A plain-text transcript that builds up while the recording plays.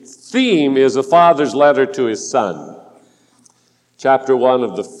theme is a father's letter to his son. Chapter 1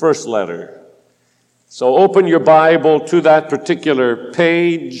 of the first letter. So open your Bible to that particular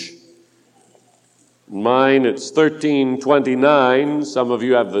page. Mine, it's 1329. Some of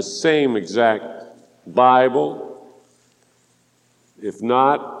you have the same exact Bible. If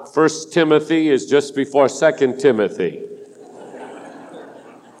not, 1 Timothy is just before 2 Timothy.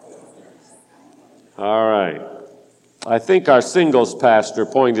 All right. I think our singles pastor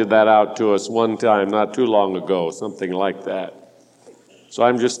pointed that out to us one time, not too long ago, something like that. So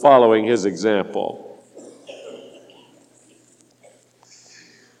I'm just following his example.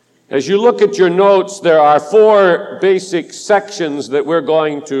 As you look at your notes, there are 4 basic sections that we're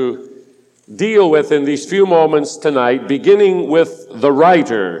going to deal with in these few moments tonight, beginning with the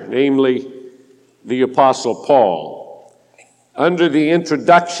writer, namely the Apostle Paul. Under the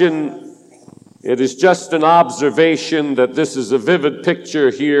introduction, it is just an observation that this is a vivid picture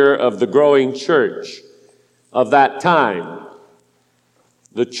here of the growing church of that time.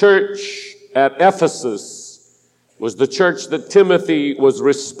 The church at Ephesus was the church that Timothy was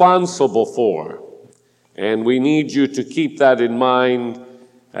responsible for. And we need you to keep that in mind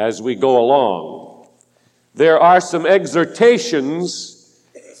as we go along. There are some exhortations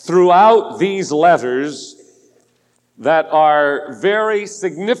throughout these letters that are very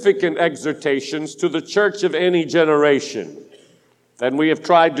significant exhortations to the church of any generation. And we have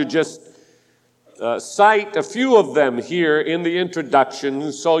tried to just cite a few of them here in the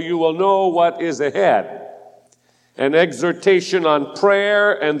introduction so you will know what is ahead. An exhortation on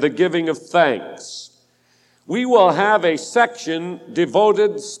prayer and the giving of thanks. We will have a section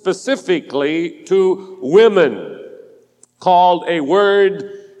devoted specifically to women called A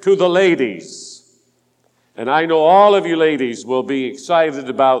Word to the Ladies. And I know all of you ladies will be excited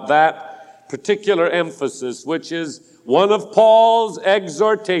about that particular emphasis, which is one of Paul's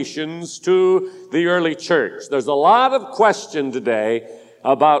exhortations to the early church. There's a lot of question today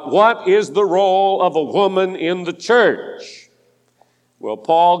about what is the role of a woman in the church. Well,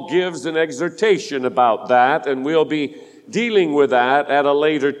 Paul gives an exhortation about that, and we'll be dealing with that at a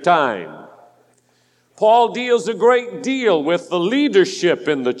later time. Paul deals a great deal with the leadership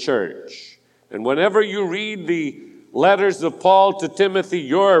in the church. And whenever you read the letters of Paul to Timothy,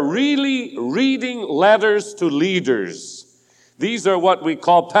 you're really reading letters to leaders. These are what we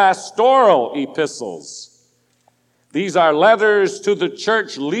call pastoral epistles. These are letters to the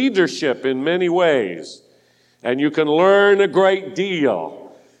church leadership in many ways. And you can learn a great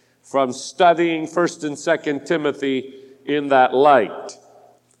deal from studying 1 and 2 Timothy in that light.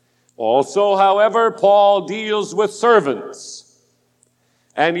 Also, however, Paul deals with servants.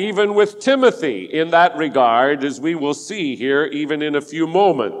 And even with Timothy in that regard, as we will see here, even in a few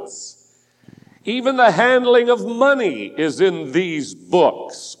moments. Even the handling of money is in these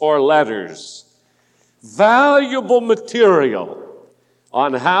books or letters. Valuable material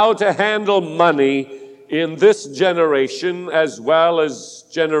on how to handle money in this generation as well as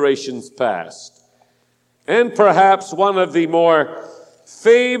generations past. And perhaps one of the more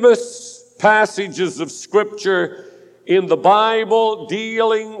famous passages of Scripture in the Bible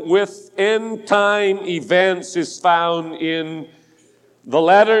dealing with end-time events is found in the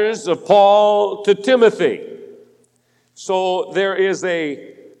letters of Paul to Timothy. So there is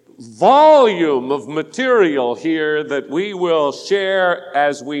a volume of material here that we will share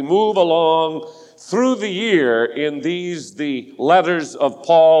as we move along through the year in these, the letters of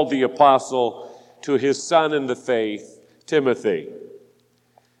Paul the Apostle to his son in the faith, Timothy.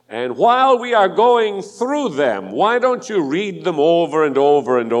 And while we are going through them, why don't you read them over and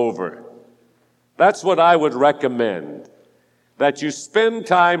over and over? That's what I would recommend, that you spend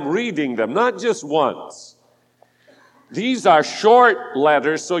time reading them, not just once. These are short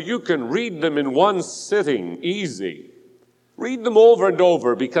letters, so you can read them in one sitting, easy. Read them over and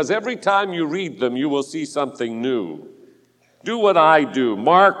over, because every time you read them, you will see something new. Do what I do.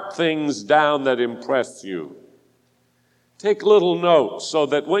 Mark things down that impress you. Take little notes so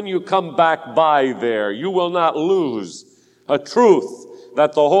that when you come back by there, you will not lose a truth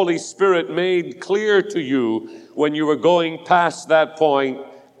that the Holy Spirit made clear to you when you were going past that point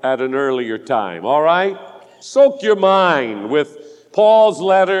at an earlier time. All right? Soak your mind with Paul's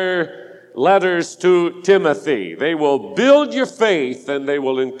letters to Timothy. They will build your faith and they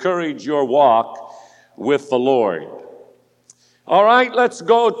will encourage your walk with the Lord. All right, let's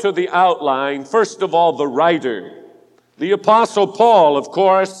go to the outline. First of all, the writer. The Apostle Paul, of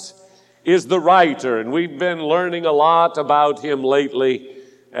course, is the writer, and we've been learning a lot about him lately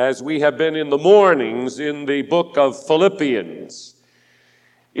as we have been in the mornings in the book of Philippians.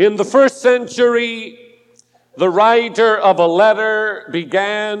 In the first century, The writer of a letter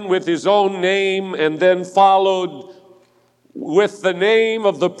began with his own name and then followed with the name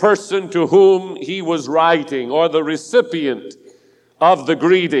of the person to whom he was writing, or the recipient of the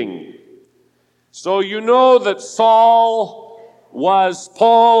greeting. So you know that Saul was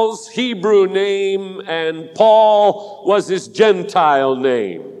Paul's Hebrew name and Paul was his Gentile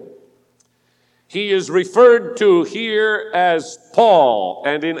name. He is referred to here as Paul,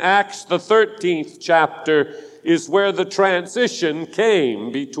 and in Acts the 13th chapter is where the transition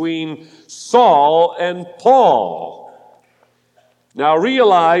came between Saul and Paul. Now,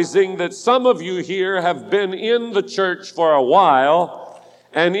 realizing that some of you here have been in the church for a while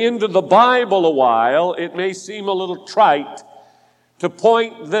and into the Bible a while, it may seem a little trite to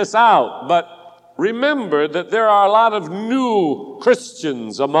point this out, but remember that there are a lot of new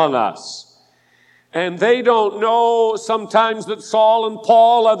Christians among us. And they don't know sometimes that Saul and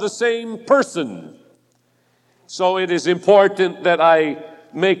Paul are the same person. So it is important that I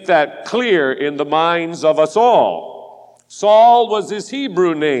make that clear in the minds of us all. Saul was his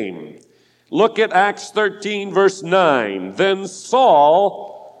Hebrew name. Look at Acts 13, verse 9. Then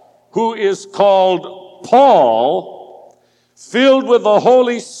Saul, who is called Paul, filled with the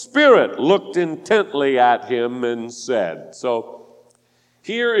Holy Spirit, looked intently at him and said. So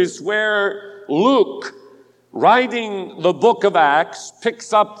here is where Luke, writing the book of Acts,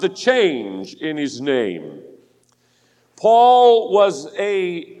 picks up the change in his name. Paul was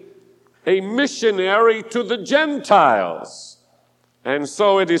a missionary to the Gentiles. And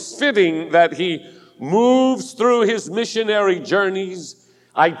so it is fitting that he moves through his missionary journeys,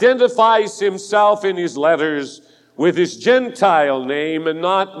 identifies himself in his letters with his Gentile name and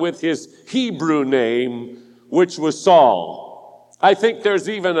not with his Hebrew name, which was Saul. I think there's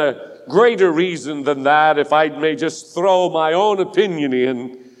even a greater reason than that, if I may just throw my own opinion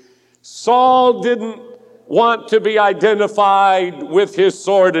in. Saul didn't want to be identified with his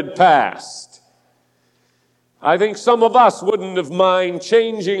sordid past. I think some of us wouldn't have mind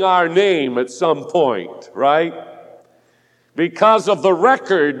changing our name at some point, right? Because of the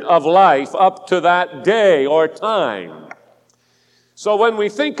record of life up to that day or time. So when we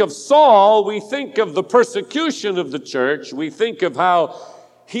think of Saul, we think of the persecution of the church. We think of how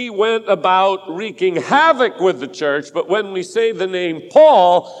he went about wreaking havoc with the church. But when we say the name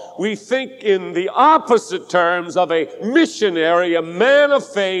Paul, we think in the opposite terms of a missionary, a man of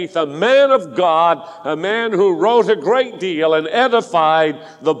faith, a man of God, a man who wrote a great deal and edified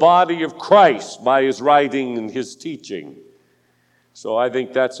the body of Christ by his writing and his teaching. So I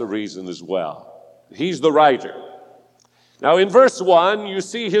think that's a reason as well. He's the writer. Now in verse 1, you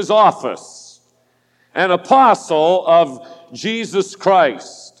see his office, an apostle of Jesus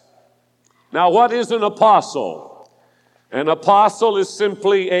Christ. Now, what is an apostle? An apostle is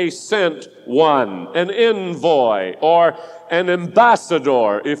simply a sent one, an envoy, or an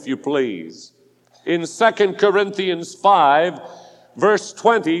ambassador, if you please. In 2 Corinthians 5, verse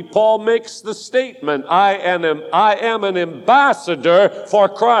 20, Paul makes the statement, I am an ambassador for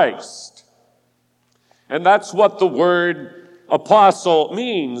Christ. And that's what the word apostle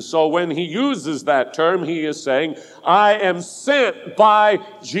means. So when he uses that term, he is saying, I am sent by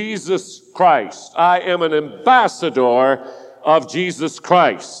Jesus Christ. I am an ambassador of Jesus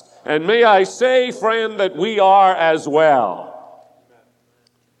Christ. And may I say, friend, that we are as well.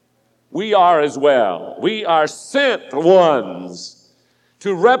 We are as well. We are sent ones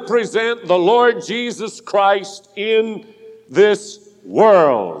to represent the Lord Jesus Christ in this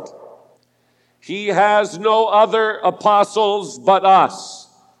world. He has no other apostles but us,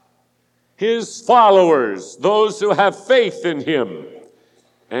 his followers, those who have faith in him.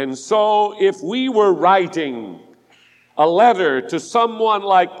 And so if we were writing a letter to someone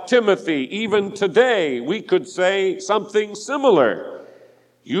like Timothy, even today, we could say something similar.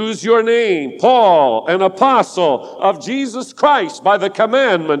 Use your name, Paul, an apostle of Jesus Christ, by the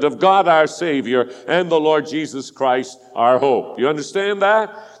commandment of God our Savior and the Lord Jesus Christ our hope. You understand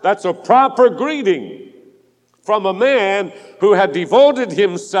that? That's a proper greeting from a man who had devoted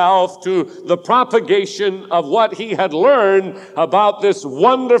himself to the propagation of what he had learned about this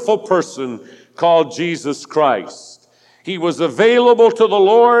wonderful person called Jesus Christ. He was available to the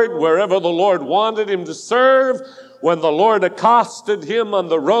Lord wherever the Lord wanted him to serve. When the Lord accosted him on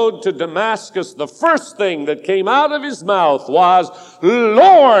the road to Damascus, the first thing that came out of his mouth was,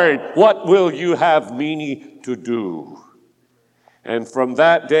 Lord, what will you have me to do? And from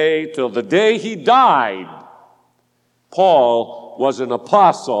that day till the day he died, Paul was an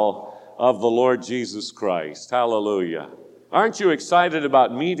apostle of the Lord Jesus Christ. Hallelujah. Aren't you excited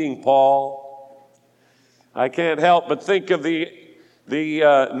about meeting Paul? I can't help but think of the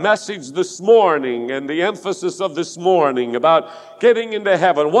the message this morning and the emphasis of this morning about getting into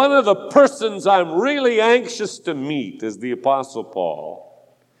heaven, one of the persons I'm really anxious to meet is the Apostle Paul.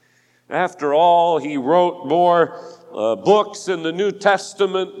 After all, he wrote more books in the New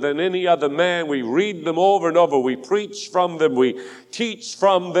Testament than any other man. We read them over and over. We preach from them. We teach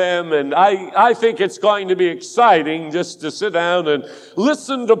from them. And I think it's going to be exciting just to sit down and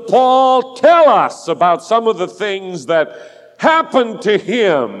listen to Paul tell us about some of the things that happened to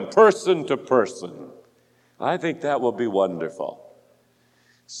him, person to person. I think that will be wonderful.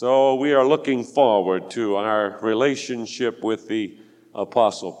 So we are looking forward to our relationship with the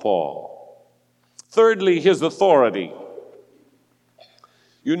Apostle Paul. Thirdly, his authority.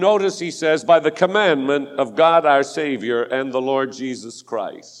 You notice he says, by the commandment of God our Savior and the Lord Jesus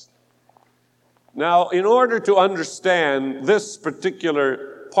Christ. Now, in order to understand this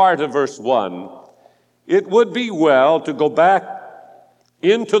particular part of verse 1, it would be well to go back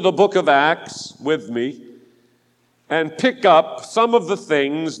into the book of Acts with me and pick up some of the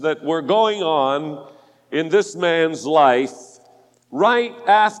things that were going on in this man's life right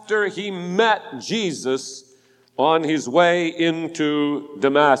after he met Jesus on his way into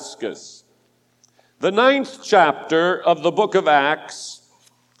Damascus. The 9th chapter of the book of Acts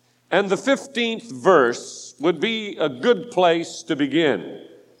and the 15th verse would be a good place to begin.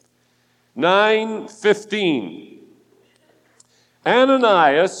 9:15.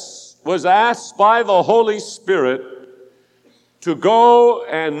 Ananias was asked by the Holy Spirit to go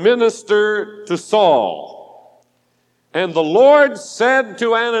and minister to Saul. And the Lord said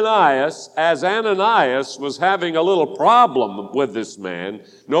to Ananias, as Ananias was having a little problem with this man,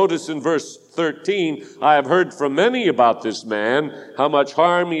 notice in verse 13, I have heard from many about this man, how much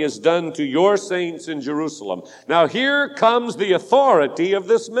harm he has done to your saints in Jerusalem. Now here comes the authority of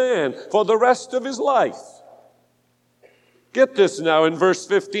this man for the rest of his life. Get this now in verse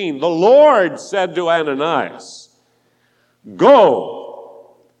 15. The Lord said to Ananias, go,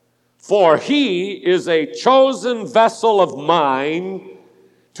 for he is a chosen vessel of mine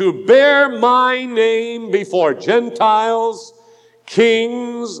to bear my name before Gentiles,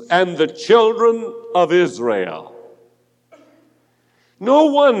 kings, and the children of Israel. No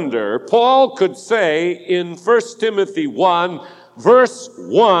wonder Paul could say in 1 Timothy 1, verse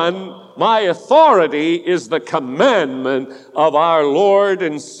 1, my authority is the commandment of our Lord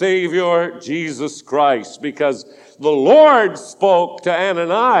and Savior Jesus Christ, because the Lord spoke to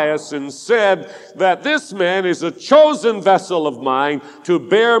Ananias and said that this man is a chosen vessel of mine to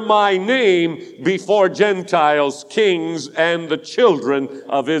bear my name before Gentiles, kings, and the children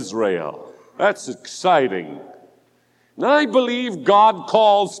of Israel. That's exciting. And I believe God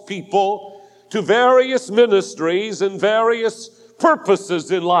calls people to various ministries and various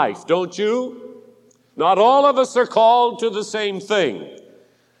purposes in life, don't you? Not all of us are called to the same thing.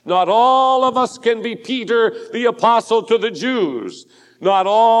 Not all of us can be Peter, the apostle to the Jews. Not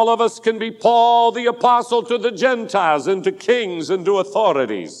all of us can be Paul, the apostle to the Gentiles and to kings and to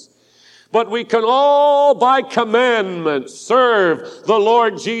authorities. But we can all, by commandment, serve the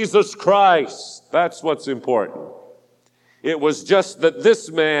Lord Jesus Christ. That's what's important. It was just that this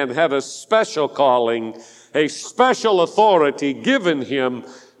man had a special calling, a special authority given him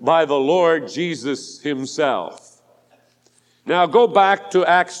by the Lord Jesus himself. Now go back to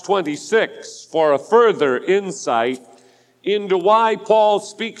Acts 26 for a further insight into why Paul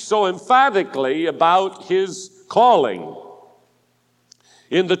speaks so emphatically about his calling.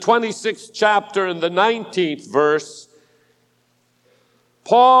 In the 26th chapter and the 19th verse,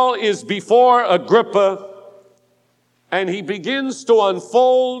 Paul is before Agrippa, and he begins to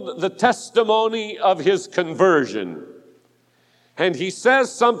unfold the testimony of his conversion. And he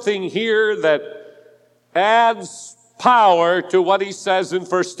says something here that adds power to what he says in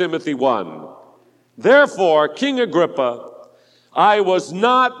 1 Timothy 1. Therefore, King Agrippa, I was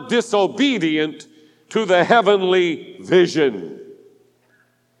not disobedient to the heavenly vision,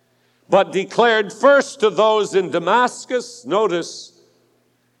 but declared first to those in Damascus. Notice,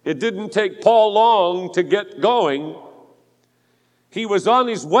 it didn't take Paul long to get going. He was on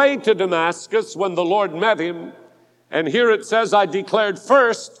his way to Damascus when the Lord met him. And here it says, I declared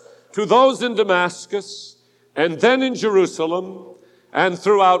first to those in Damascus, and then in Jerusalem, and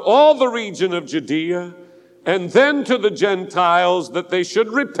throughout all the region of Judea, and then to the Gentiles, that they should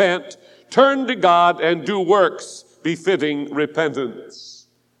repent, turn to God, and do works befitting repentance.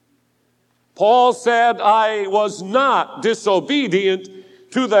 Paul said, I was not disobedient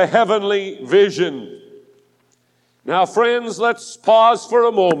to the heavenly vision. Now, friends, let's pause for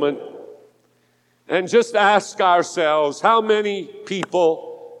a moment and just ask ourselves, how many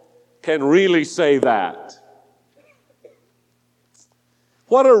people can really say that?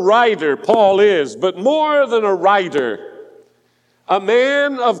 What a writer Paul is, but more than a writer, a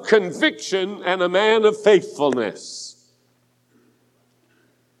man of conviction and a man of faithfulness.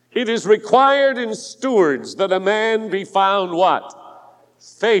 It is required in stewards that a man be found what?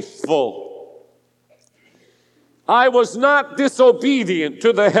 Faithful. I was not disobedient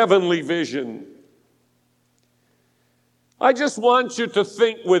to the heavenly vision. I just want you to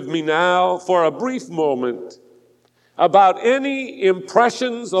think with me now for a brief moment about any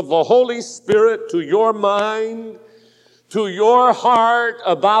impressions of the Holy Spirit to your mind, to your heart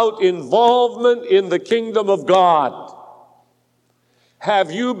about involvement in the kingdom of God. Have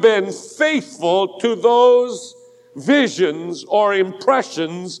you been faithful to those visions or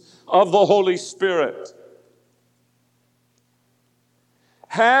impressions of the Holy Spirit?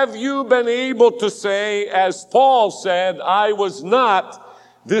 Have you been able to say, as Paul said, I was not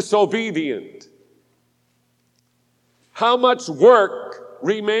disobedient? How much work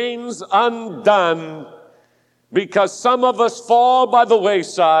remains undone because some of us fall by the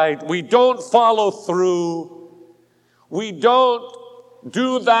wayside. We don't follow through. We don't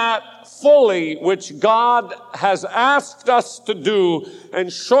do that fully which God has asked us to do.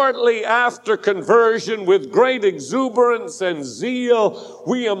 And shortly after conversion, with great exuberance and zeal,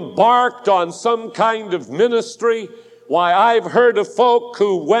 we embarked on some kind of ministry. Why, I've heard of folk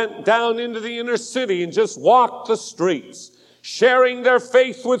who went down into the inner city and just walked the streets, sharing their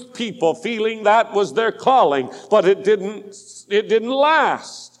faith with people, feeling that was their calling, but it didn't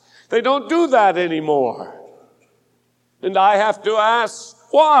last. They don't do that anymore. And I have to ask,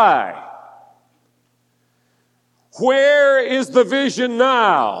 why? Where is the vision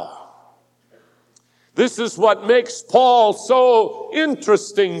now? This is what makes Paul so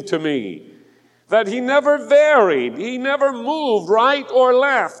interesting to me, that he never varied. He never moved right or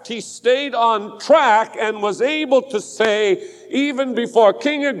left. He stayed on track and was able to say, even before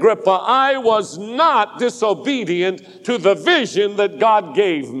King Agrippa, I was not disobedient to the vision that God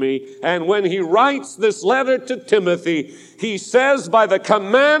gave me. And when he writes this letter to Timothy, he says, by the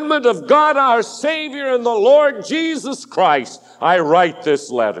commandment of God our Savior and the Lord Jesus Christ, I write this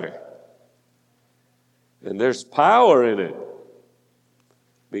letter. And there's power in it,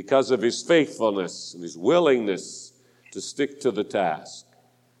 because of his faithfulness and his willingness to stick to the task.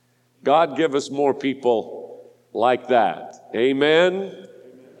 God give us more people like that. Amen?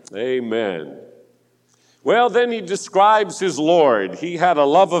 Amen. Well, then he describes his Lord. He had a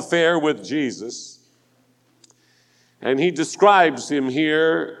love affair with Jesus. And he describes him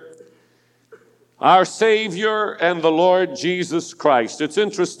here, our Savior and the Lord Jesus Christ. It's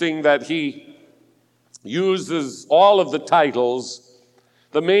interesting that he uses all of the titles,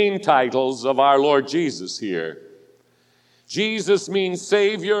 the main titles of our Lord Jesus here. Jesus means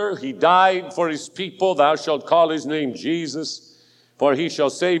Savior. He died for his people. Thou shalt call his name Jesus, for he shall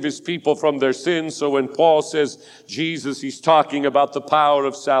save his people from their sins. So when Paul says Jesus, he's talking about the power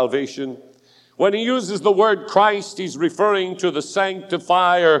of salvation. When he uses the word Christ, he's referring to the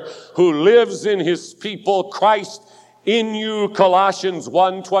sanctifier who lives in his people. Christ in you, Colossians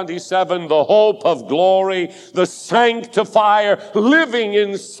 1:27, the hope of glory, the sanctifier living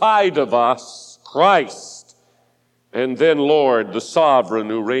inside of us, Christ. And then Lord, the sovereign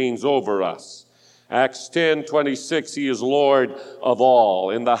who reigns over us. Acts 10:26, he is Lord of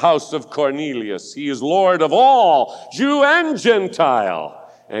all. In the house of Cornelius, he is Lord of all, Jew and Gentile.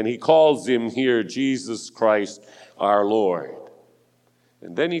 And he calls him here Jesus Christ, our Lord.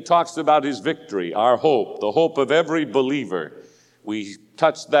 And then he talks about his victory, our hope, the hope of every believer. We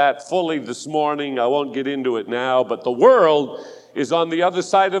touched that fully this morning. I won't get into it now, but the world is on the other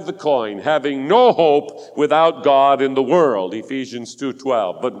side of the coin, having no hope without God in the world, Ephesians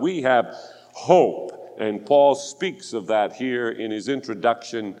 2:12. But we have hope, and Paul speaks of that here in his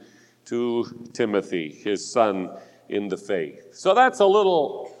introduction to Timothy, his son in the faith. So that's a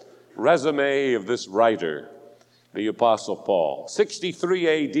little resume of this writer, the Apostle Paul. 63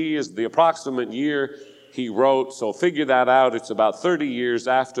 A.D. is the approximate year he wrote, so figure that out. It's about 30 years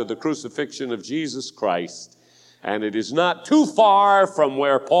after the crucifixion of Jesus Christ, and it is not too far from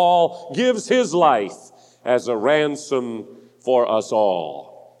where Paul gives his life as a ransom for us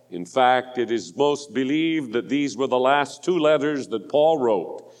all. In fact, it is most believed that these were the last two letters that Paul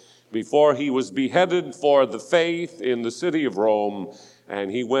wrote before he was beheaded for the faith in the city of Rome,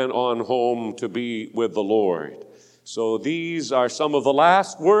 and he went on home to be with the Lord. So these are some of the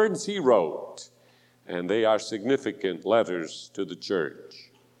last words he wrote, and they are significant letters to the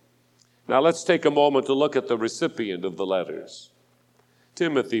church. Now let's take a moment to look at the recipient of the letters.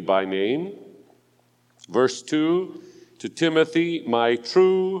 Timothy by name. Verse 2, to Timothy, my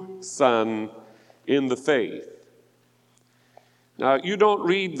true son in the faith. Now, you don't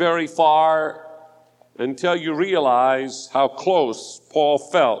read very far until you realize how close Paul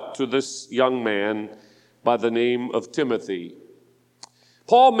felt to this young man by the name of Timothy.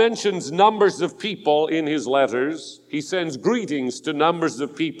 Paul mentions numbers of people in his letters. He sends greetings to numbers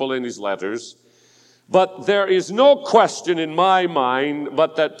of people in his letters. But there is no question in my mind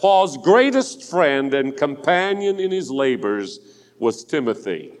but that Paul's greatest friend and companion in his labors was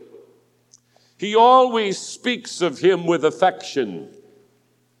Timothy. He always speaks of him with affection.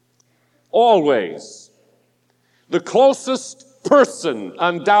 Always. The closest person,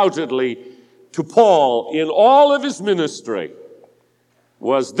 undoubtedly, to Paul in all of his ministry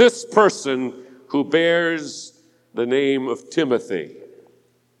was this person who bears the name of Timothy.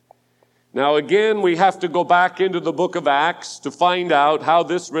 Now again, we have to go back into the book of Acts to find out how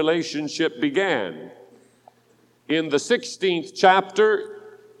this relationship began. In the 16th chapter,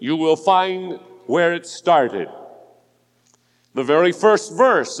 you will find where it started. The very first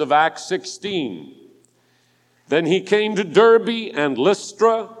verse of Acts 16. Then he came to Derbe and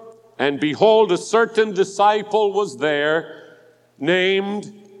Lystra, and behold, a certain disciple was there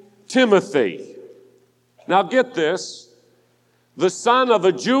named Timothy. Now get this. The son of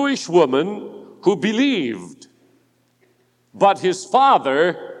a Jewish woman who believed, but his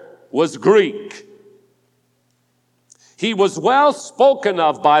father was Greek. He was well spoken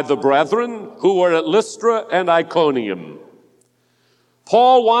of by the brethren who were at Lystra and Iconium.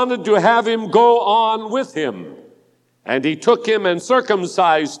 Paul wanted to have him go on with him, and he took him and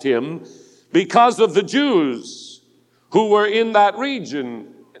circumcised him because of the Jews who were in that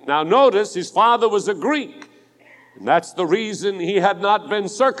region. Now notice, his father was a Greek. And that's the reason he had not been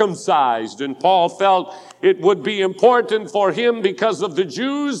circumcised. And Paul felt it would be important for him because of the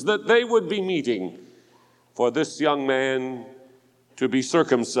Jews that they would be meeting for this young man to be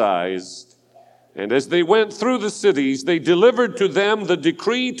circumcised. And as they went through the cities, they delivered to them the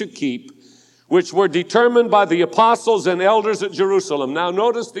decree to keep, which were determined by the apostles and elders at Jerusalem. Now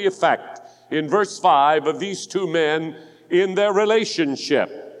notice the effect in verse 5 of these two men in their relationship.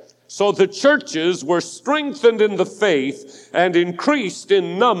 So the churches were strengthened in the faith and increased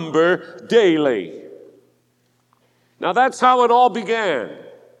in number daily. Now that's how it all began.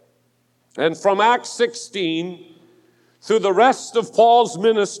 And from Acts 16 through the rest of Paul's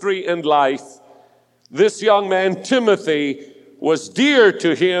ministry and life, this young man, Timothy, was dear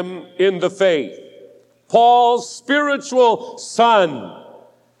to him in the faith. Paul's spiritual son,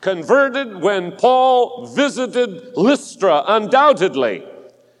 converted when Paul visited Lystra, undoubtedly,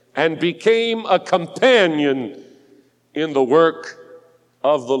 and became a companion in the work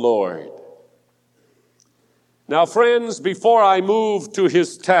of the Lord. Now, friends, before I move to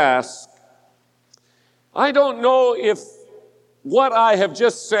his task, I don't know if what I have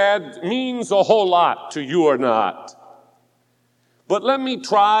just said means a whole lot to you or not. But let me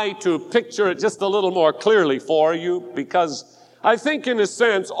try to picture it just a little more clearly for you, because I think in a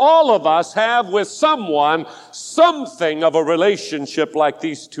sense all of us have with someone something of a relationship like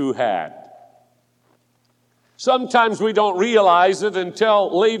these two had. Sometimes we don't realize it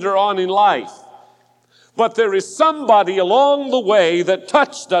until later on in life. But there is somebody along the way that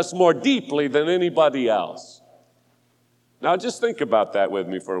touched us more deeply than anybody else. Now just think about that with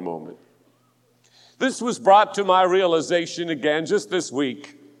me for a moment. This was brought to my realization again just this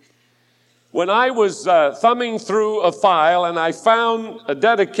week when I was thumbing through a file and I found a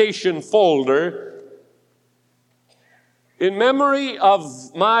dedication folder in memory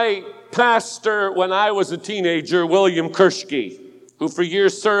of my pastor when I was a teenager, William Kirschke, who for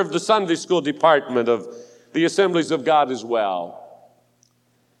years served the Sunday school department of the Assemblies of God as well.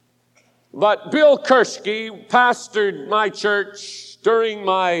 But Bill Kirschke pastored my church during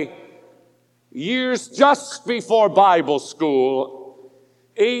my years just before Bible school,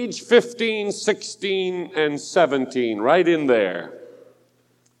 age 15, 16, and 17, right in there.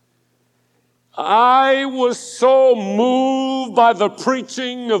 I was so moved by the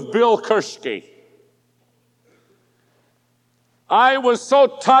preaching of Bill Kirschke. I was so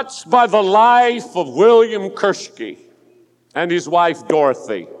touched by the life of William Kirschke and his wife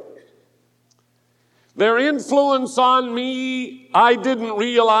Dorothy. Their influence on me, I didn't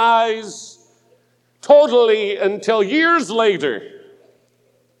realize totally until years later.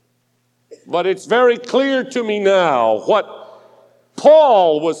 But it's very clear to me now what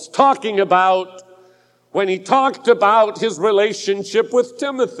Paul was talking about when he talked about his relationship with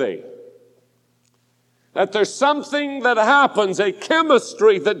Timothy. That there's something that happens, a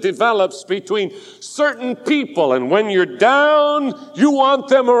chemistry that develops between certain people, and when you're down, you want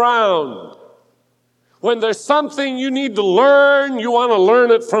them around. When there's something you need to learn, you want to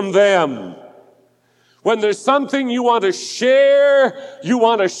learn it from them. When there's something you want to share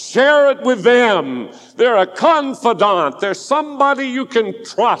it with them. They're a confidant. They're somebody you can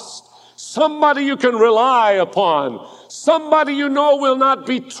trust. Somebody you can rely upon. Somebody you know will not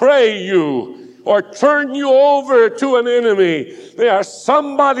betray you or turn you over to an enemy. They are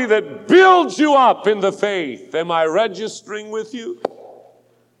somebody that builds you up in the faith. Am I registering with you?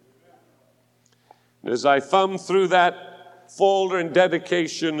 As I thumb through that folder and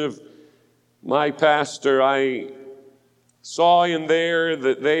dedication of my pastor, I saw in there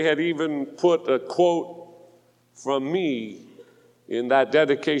that they had even put a quote from me in that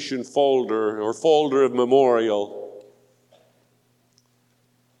dedication folder or folder of memorial.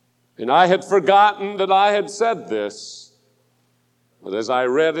 And I had forgotten that I had said this, but as I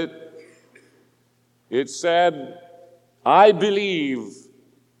read it, it said, "I believe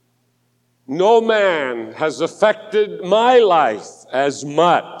no man has affected my life as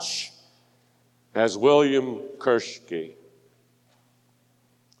much as William Kirschke."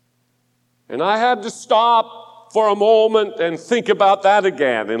 And I had to stop for a moment and think about that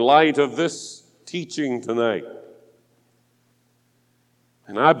again in light of this teaching tonight.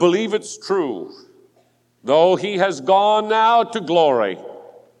 And I believe it's true. Though he has gone now to glory,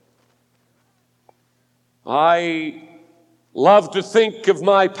 I love to think of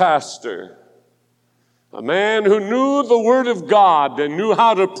my pastor, a man who knew the Word of God and knew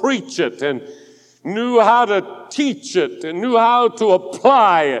how to preach it and knew how to teach it and knew how to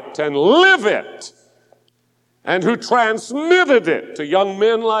apply it and live it, and who transmitted it to young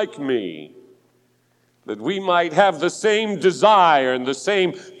men like me, that we might have the same desire and the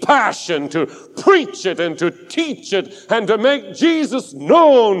same passion to preach it and to teach it and to make Jesus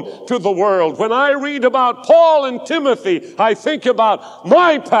known to the world. When I read about Paul and Timothy, I think about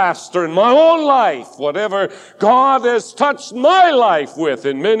my pastor and my own life. Whatever God has touched my life with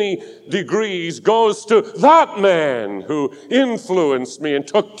in many degrees goes to that man who influenced me and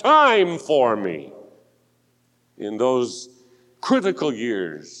took time for me in those critical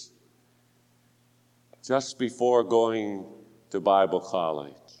years just before going to Bible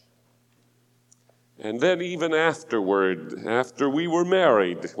college. And then even afterward, after we were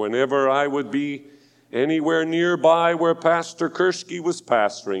married, whenever I would be anywhere nearby where Pastor Kirschke was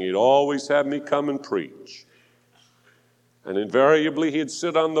pastoring, he'd always have me come and preach. And invariably he'd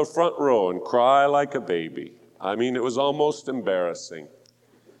sit on the front row and cry like a baby. I mean, it was almost embarrassing.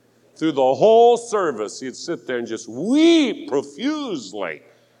 Through the whole service, he'd sit there and just weep profusely.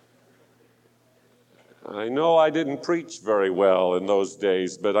 I know I didn't preach very well in those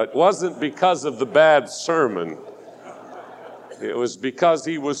days, but it wasn't because of the bad sermon. It was because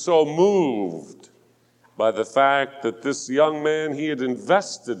he was so moved by the fact that this young man he had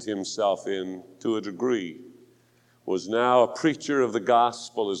invested himself in to a degree was now a preacher of the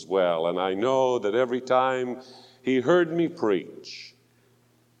gospel as well. And I know that every time he heard me preach,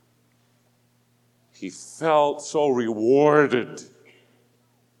 he felt so rewarded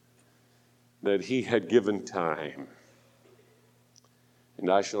that he had given time. And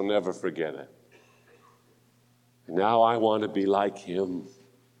I shall never forget it. And now I want to be like him.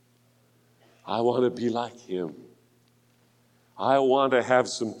 I want to be like him. I want to have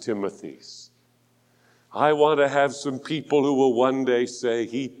some Timothys. I want to have some people who will one day say,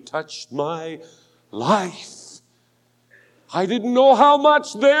 he touched my life. I didn't know how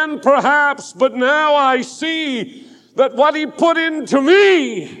much then, perhaps, but now I see that what he put into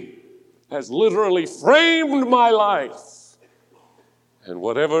me has literally framed my life. And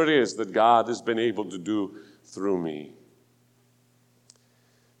whatever it is that God has been able to do through me.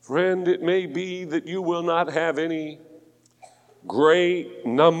 Friend, it may be that you will not have any great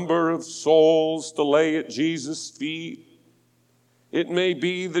number of souls to lay at Jesus' feet. It may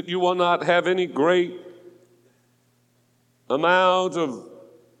be that you will not have any great amount of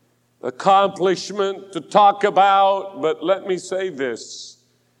accomplishment to talk about, but let me say this.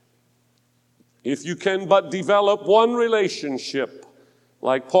 If you can but develop one relationship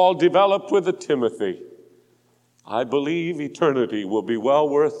like Paul developed with Timothy, I believe eternity will be well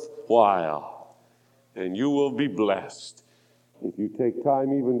worthwhile, and you will be blessed if you take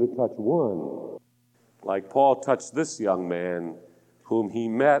time even to touch one, like Paul touched this young man whom he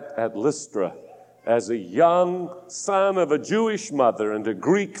met at Lystra as a young son of a Jewish mother and a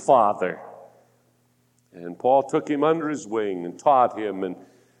Greek father. And Paul took him under his wing and taught him and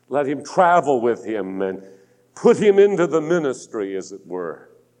let him travel with him and put him into the ministry, as it were.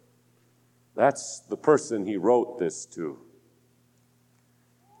 That's the person he wrote this to.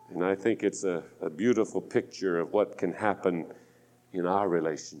 And I think it's a beautiful picture of what can happen in our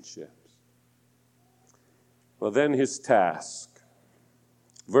relationships. Well, then his task.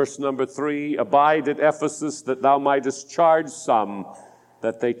 Verse number 3, abide at Ephesus, that thou mightest charge some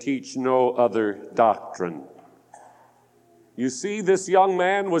that they teach no other doctrine. You see, this young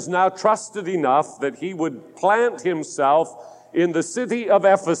man was now trusted enough that he would plant himself in the city of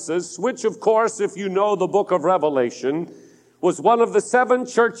Ephesus, which, of course, if you know the book of Revelation, was one of the 7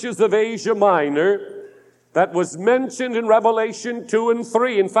 churches of Asia Minor that was mentioned in Revelation 2 and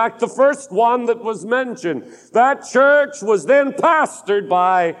 3. In fact, the first one that was mentioned, that church was then pastored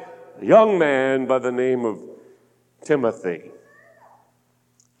by a young man by the name of Timothy,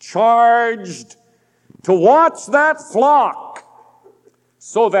 charged to watch that flock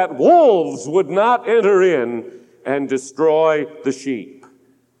so that wolves would not enter in and destroy the sheep.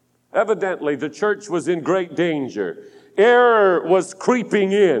 Evidently, the church was in great danger. Error was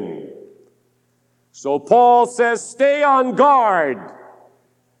creeping in. So Paul says, stay on guard.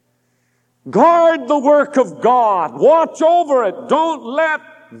 Guard the work of God. Watch over it. Don't let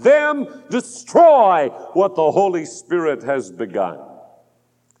them destroy what the Holy Spirit has begun.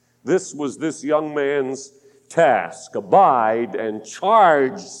 This was this young man's task. Abide and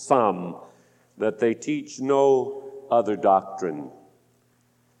charge some that they teach no other doctrine.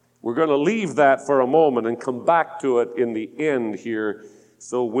 We're going to leave that for a moment and come back to it in the end here.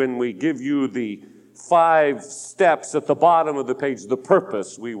 So when we give you the 5 steps at the bottom of the page, the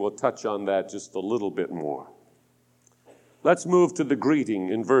purpose, we will touch on that just a little bit more. Let's move to the greeting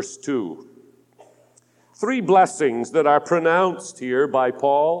in verse 2. 3 blessings that are pronounced here by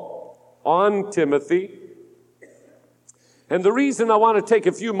Paul on Timothy. And the reason I want to take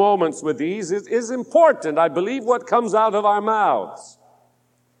a few moments with these is important. I believe what comes out of our mouths.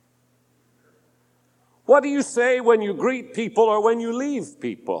 What do you say when you greet people or when you leave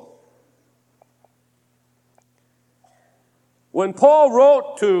people? When Paul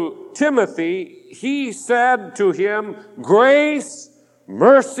wrote to Timothy, he said to him, grace,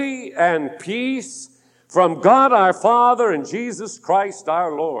 mercy, and peace from God our Father and Jesus Christ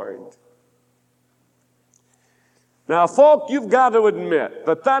our Lord. Now, folk, you've got to admit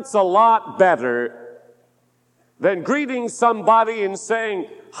that that's a lot better than greeting somebody and saying,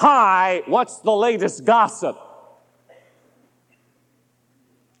 hi, what's the latest gossip?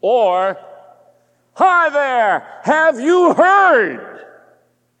 Or, hi there, have you heard?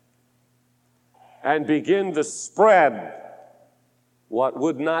 And begin to spread what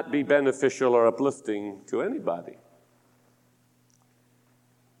would not be beneficial or uplifting to anybody.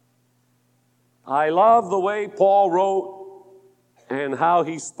 I love the way Paul wrote and how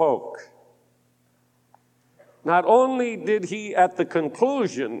he spoke. Not only did he, at the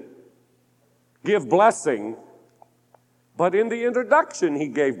conclusion, give blessing, but in the introduction he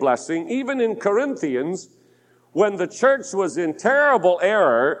gave blessing. Even in Corinthians, when the church was in terrible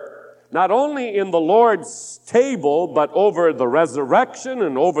error, not only in the Lord's table, but over the resurrection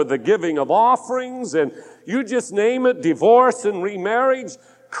and over the giving of offerings, and you just name it, divorce and remarriage,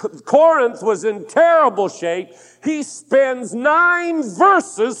 Corinth was in terrible shape. He spends 9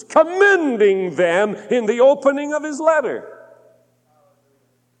 verses commending them in the opening of his letter.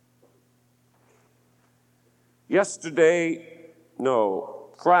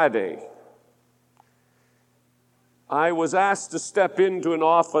 Friday, I was asked to step into an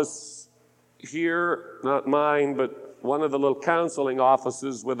office here, not mine, but one of the little counseling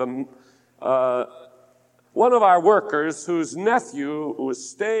offices with one of our workers whose nephew was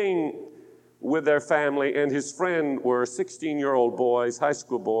staying with their family and his friend were 16-year-old boys, high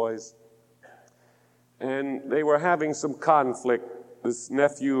school boys. And they were having some conflict. This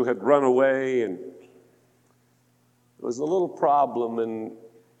nephew had run away and it was a little problem. And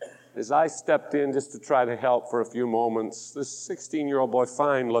as I stepped in just to try to help for a few moments, this 16-year-old boy,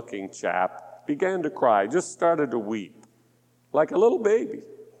 fine-looking chap, began to cry, just started to weep like a little baby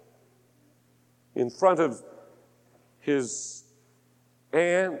in front of his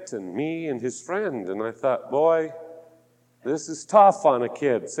aunt and me and his friend. And I thought, boy, this is tough on a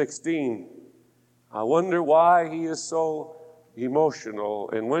kid, 16. I wonder why he is so emotional.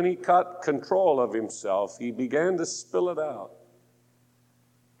 And when he got control of himself, he began to spill it out.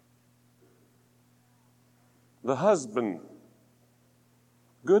 The husband,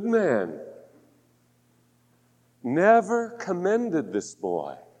 good man, never commended this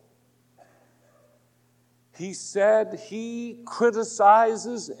boy. He said, he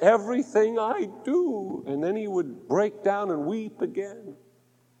criticizes everything I do. And then he would break down and weep again.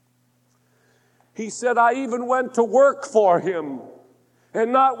 He said, I even went to work for him,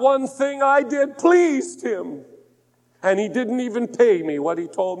 and not one thing I did pleased him. And he didn't even pay me what he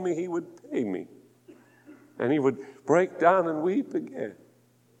told me he would pay me. And he would break down and weep again.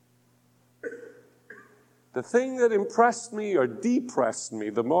 The thing that impressed me or depressed me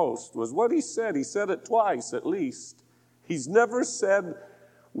the most was what he said. He said it twice at least. He's never said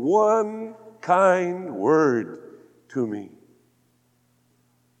one kind word to me.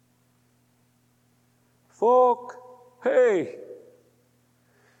 Folk, hey,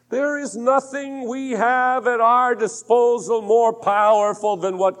 there is nothing we have at our disposal more powerful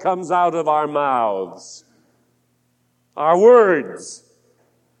than what comes out of our mouths. Our words.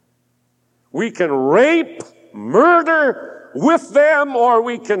 We can rape, murder with them, or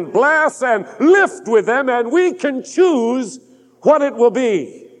we can bless and lift with them, and we can choose what it will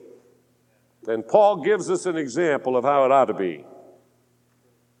be. And Paul gives us an example of how it ought to be.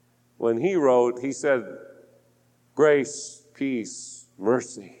 When he wrote, he said, grace, peace,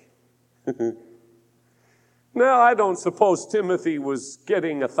 mercy. Now, I don't suppose Timothy was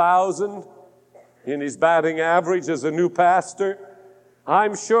getting 1,000 in his batting average as a new pastor.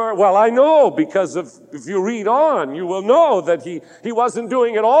 I'm sure, well, I know, because if you read on, you will know that he wasn't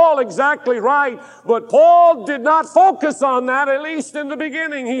doing it all exactly right. But Paul did not focus on that, at least in the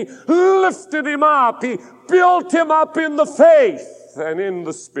beginning. He lifted him up. He built him up in the faith and in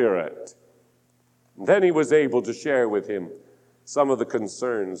the Spirit. And then he was able to share with him some of the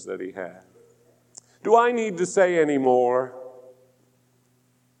concerns that he had. Do I need to say any more?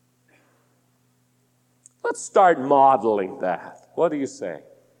 Let's start modeling that. What do you say?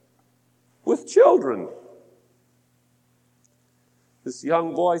 With children. This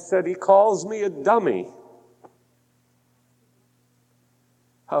young boy said he calls me a dummy.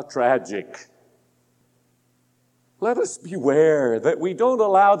 How tragic. Let us beware that we don't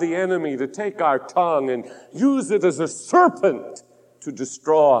allow the enemy to take our tongue and use it as a serpent to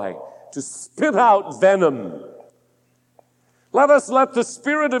destroy, to spit out venom. Let us let the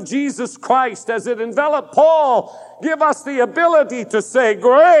Spirit of Jesus Christ, as it enveloped Paul, give us the ability to say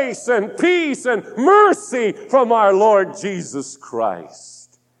grace and peace and mercy from our Lord Jesus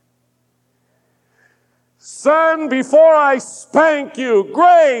Christ. Son, before I spank you,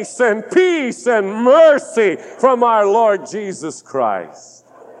 grace and peace and mercy from our Lord Jesus Christ.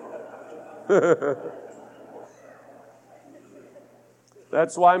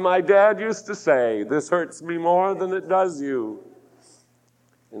 That's why my dad used to say, this hurts me more than it does you.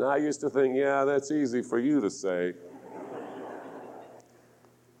 And I used to think, yeah, that's easy for you to say.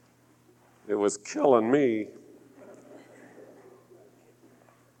 It was killing me.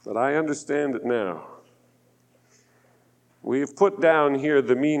 But I understand it now. We've put down here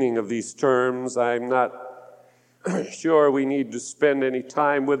the meaning of these terms. I'm not sure we need to spend any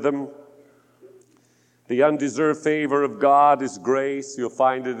time with them. The undeserved favor of God is grace. You'll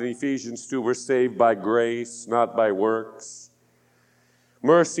find it in Ephesians 2. We're saved by grace, not by works.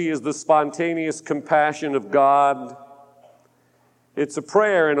 Mercy is the spontaneous compassion of God. It's a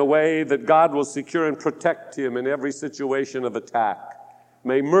prayer in a way that God will secure and protect him in every situation of attack.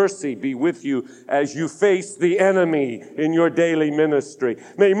 May mercy be with you as you face the enemy in your daily ministry.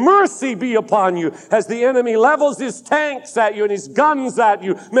 May mercy be upon you as the enemy levels his tanks at you and his guns at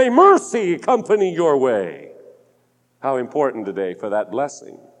you. May mercy accompany your way. How important today for that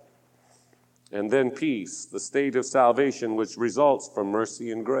blessing. And then peace, the state of salvation which results from mercy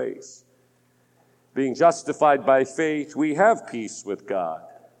and grace. Being justified by faith, we have peace with God.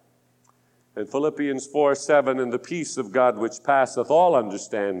 In Philippians 4:7, and the peace of God which passeth all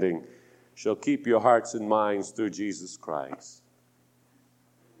understanding shall keep your hearts and minds through Jesus Christ.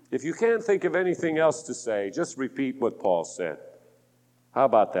 If you can't think of anything else to say, just repeat what Paul said. How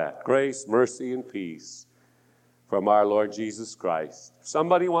about that? Grace, mercy, and peace from our Lord Jesus Christ. If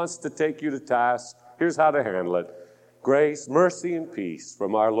somebody wants to take you to task, here's how to handle it. Grace, mercy, and peace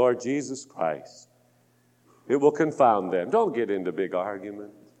from our Lord Jesus Christ. It will confound them. Don't get into big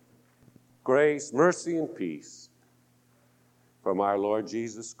arguments. Grace, mercy, and peace from our Lord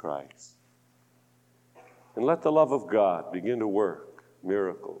Jesus Christ. And let the love of God begin to work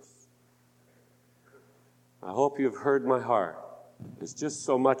miracles. I hope you've heard my heart. There's just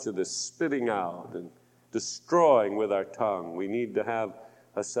so much of this spitting out and destroying with our tongue. We need to have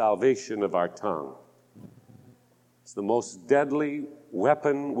a salvation of our tongue. It's the most deadly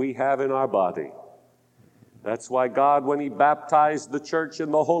weapon we have in our body. That's why God, when he baptized the church in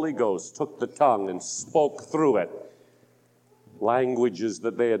the Holy Ghost, took the tongue and spoke through it languages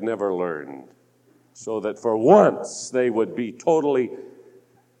that they had never learned, so that for once they would be totally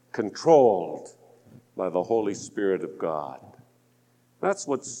controlled by the Holy Spirit of God. That's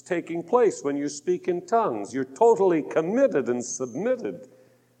what's taking place when you speak in tongues. You're totally committed and submitted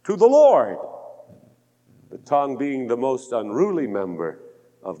to the Lord, the tongue being the most unruly member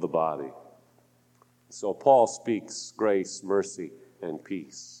of the body. So Paul speaks grace, mercy, and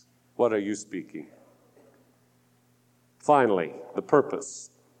peace. What are you speaking? Finally, the purpose.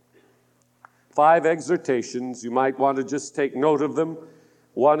 5 exhortations. You might want to just take note of them.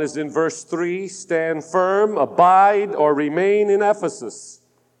 One is in verse 3, stand firm, abide, or remain in Ephesus.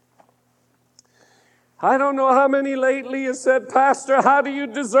 I don't know how many lately have said, Pastor, how do you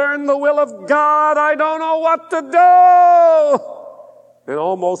discern the will of God? I don't know what to do. And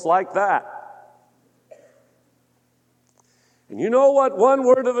almost like that. And you know what? One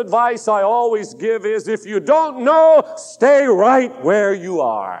word of advice I always give is, if you don't know, stay right where you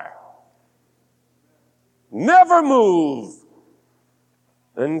are. Never move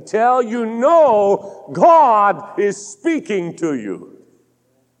until you know God is speaking to you.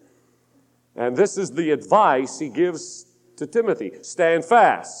 And this is the advice he gives to Timothy. Stand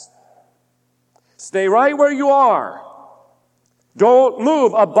fast. Stay right where you are. Don't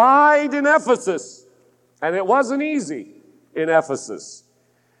move. Abide in Ephesus. And it wasn't easy in Ephesus.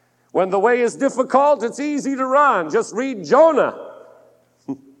 When the way is difficult, it's easy to run. Just read Jonah.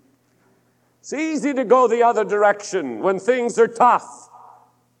 It's easy to go the other direction when things are tough.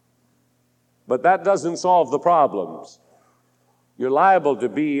 But that doesn't solve the problems. You're liable to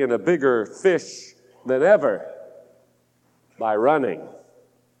be in a bigger fish than ever by running.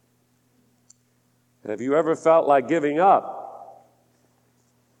 Have you ever felt like giving up?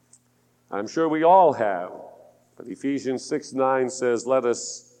 I'm sure we all have. But Ephesians 6:9 says, let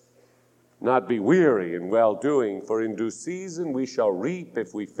us not be weary in well-doing, for in due season we shall reap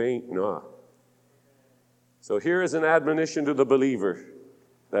if we faint not. So here is an admonition to the believer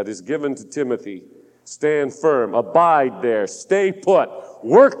that is given to Timothy. Stand firm, abide there, stay put.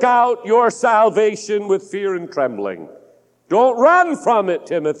 Work out your salvation with fear and trembling. Don't run from it,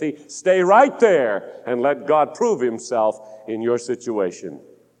 Timothy. Stay right there and let God prove himself in your situation.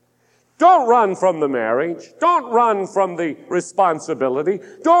 Don't run from the marriage. Don't run from the responsibility.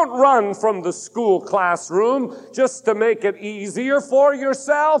 Don't run from the school classroom just to make it easier for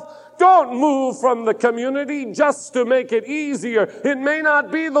yourself. Don't move from the community just to make it easier. It may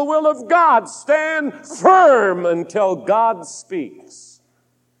not be the will of God. Stand firm until God speaks.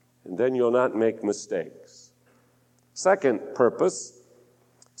 And then you'll not make mistakes. Second purpose,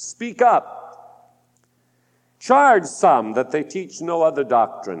 speak up. Charge some that they teach no other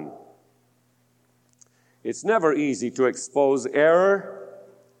doctrine. It's never easy to expose error.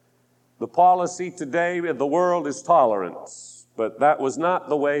 The policy today in the world is tolerance, but that was not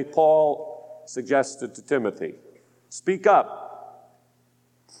the way Paul suggested to Timothy. Speak up.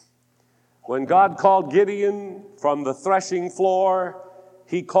 When God called Gideon from the threshing floor,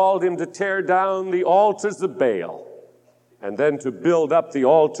 he called him to tear down the altars of Baal and then to build up the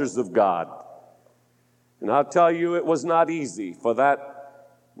altars of God. And I'll tell you, it was not easy for that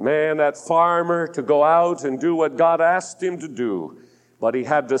man, that farmer, to go out and do what God asked him to do. But he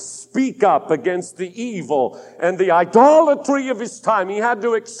had to speak up against the evil and the idolatry of his time. He had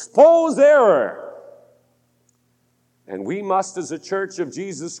to expose error. And we must, as a church of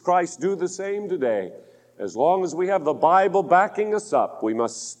Jesus Christ, do the same today. As long as we have the Bible backing us up, we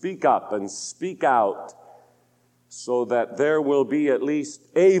must speak up and speak out so that there will be at least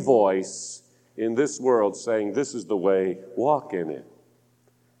a voice in this world saying, this is the way, walk in it.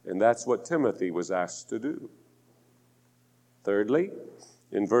 And that's what Timothy was asked to do. Thirdly,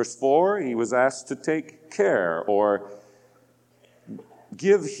 in verse 4, he was asked to take care or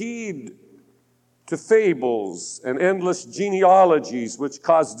give heed to fables and endless genealogies which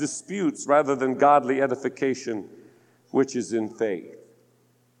cause disputes rather than godly edification, which is in faith.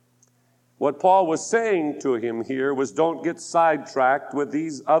 What Paul was saying to him here was, don't get sidetracked with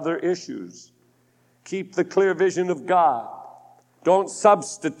these other issues. Keep the clear vision of God. Don't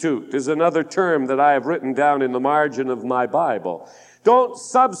substitute is another term that I have written down in the margin of my Bible. Don't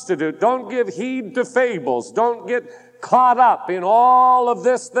substitute. Don't give heed to fables. Don't get caught up in all of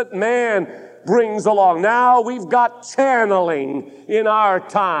this that man brings along. Now we've got channeling in our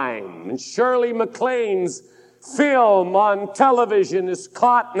time. And Shirley MacLaine's film on television is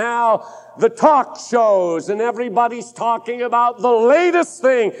caught now, the talk shows, and everybody's talking about the latest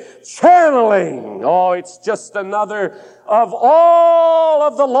thing, channeling. Oh, it's just another of all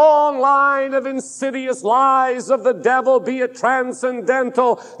of the long line of insidious lies of the devil, be it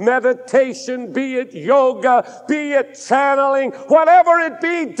transcendental meditation, be it yoga, be it channeling, whatever it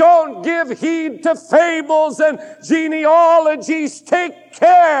be, don't give heed to fables and genealogies. Take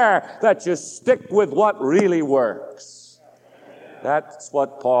care that you stick with what really works. That's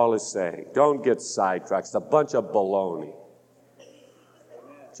what Paul is saying. Don't get sidetracked. It's a bunch of baloney.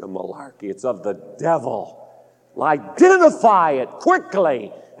 It's a malarkey. It's of the devil. Identify it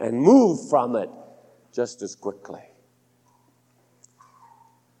quickly and move from it just as quickly.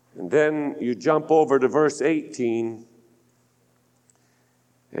 And then you jump over to verse 18.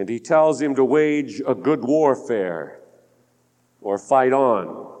 And he tells him to wage a good warfare, or fight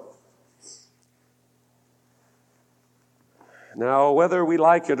on. Now, whether we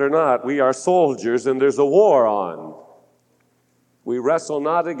like it or not, we are soldiers and there's a war on. We wrestle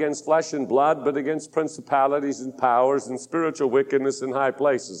not against flesh and blood, but against principalities and powers and spiritual wickedness in high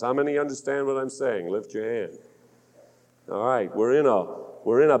places. How many understand what I'm saying? Lift your hand. All right, we're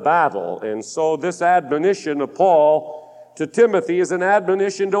in a battle. And so this admonition of Paul to Timothy is an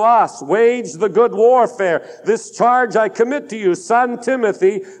admonition to us. Wage the good warfare. This charge I commit to you, son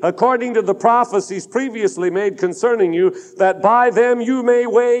Timothy, according to the prophecies previously made concerning you, that by them you may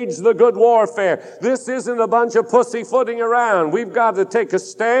wage the good warfare. This isn't a bunch of pussyfooting around. We've got to take a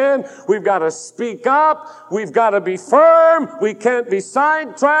stand. We've got to speak up. We've got to be firm. We can't be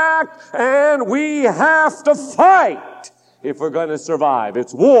sidetracked. And we have to fight if we're going to survive.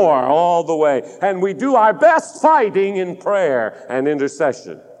 It's war all the way. And we do our best fighting in prayer and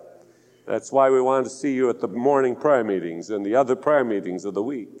intercession. That's why we want to see you at the morning prayer meetings and the other prayer meetings of the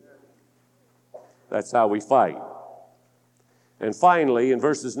week. That's how we fight. And finally, in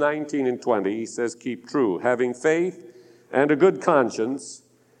verses 19 and 20, he says, keep true. Having faith and a good conscience,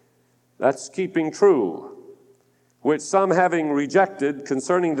 that's keeping true. Which some having rejected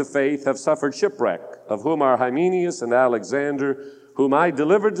concerning the faith have suffered shipwreck, of whom are Hymenaeus and Alexander, whom I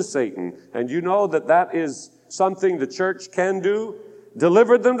delivered to Satan. And you know that is something the church can do.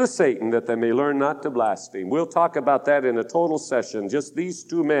 Delivered them to Satan, that they may learn not to blaspheme. We'll talk about that in a total session, just these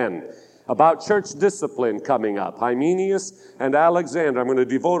two men, about church discipline coming up. Hymenaeus and Alexander. I'm going to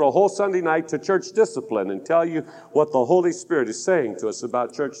devote a whole Sunday night to church discipline and tell you what the Holy Spirit is saying to us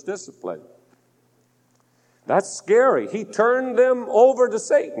about church discipline. That's scary. He turned them over to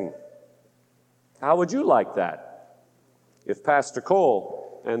Satan. How would you like that? If Pastor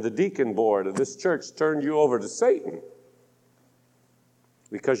Cole and the deacon board of this church turned you over to Satan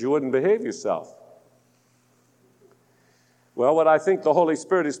because you wouldn't behave yourself. Well, what I think the Holy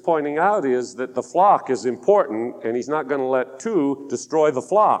Spirit is pointing out is that the flock is important, and he's not going to let two destroy the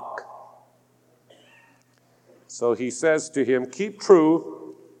flock. So he says to him, keep true.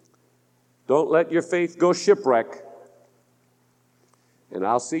 Don't let your faith go shipwreck. And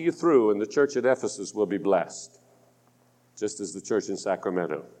I'll see you through, and the church at Ephesus will be blessed, just as the church in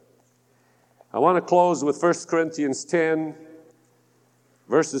Sacramento. I want to close with 1 Corinthians 10,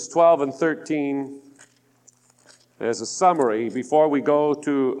 verses 12 and 13, as a summary before we go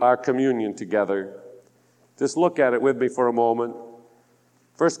to our communion together. Just look at it with me for a moment.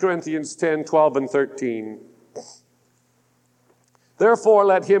 1 Corinthians 10, 12 and 13. Therefore,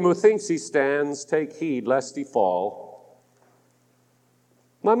 let him who thinks he stands take heed lest he fall.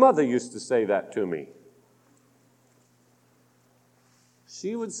 My mother used to say that to me.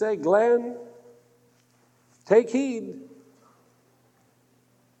 She would say, Glen, take heed.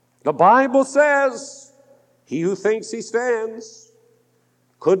 The Bible says, he who thinks he stands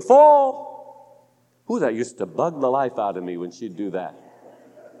could fall. Ooh, that used to bug the life out of me when she'd do that.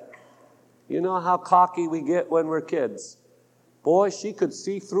 You know how cocky we get when we're kids. Boy, she could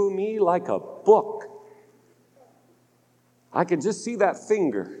see through me like a book. I could just see that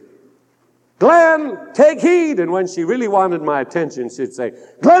finger. Glen, take heed. And when she really wanted my attention, she'd say,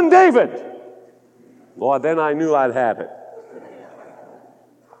 Glen David. Boy, then I knew I'd had it.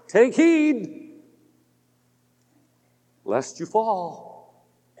 Take heed, lest you fall.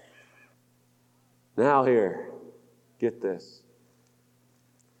 Now here, get this.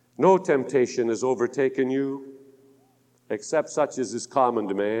 No temptation has overtaken you, except such as is common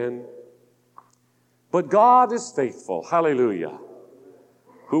to man. But God is faithful, hallelujah,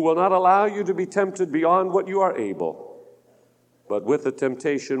 who will not allow you to be tempted beyond what you are able, but with the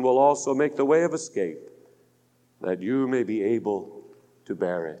temptation will also make the way of escape, that you may be able to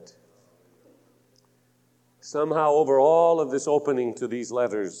bear it. Somehow over all of this opening to these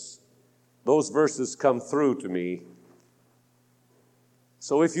letters, those verses come through to me.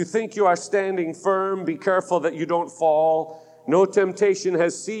 So if you think you are standing firm, be careful that you don't fall. No temptation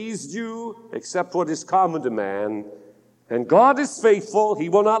has seized you except what is common to man. And God is faithful. He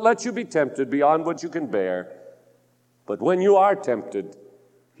will not let you be tempted beyond what you can bear. But when you are tempted,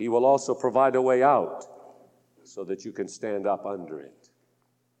 He will also provide a way out so that you can stand up under it.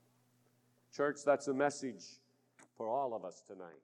 Church, that's a message for all of us tonight.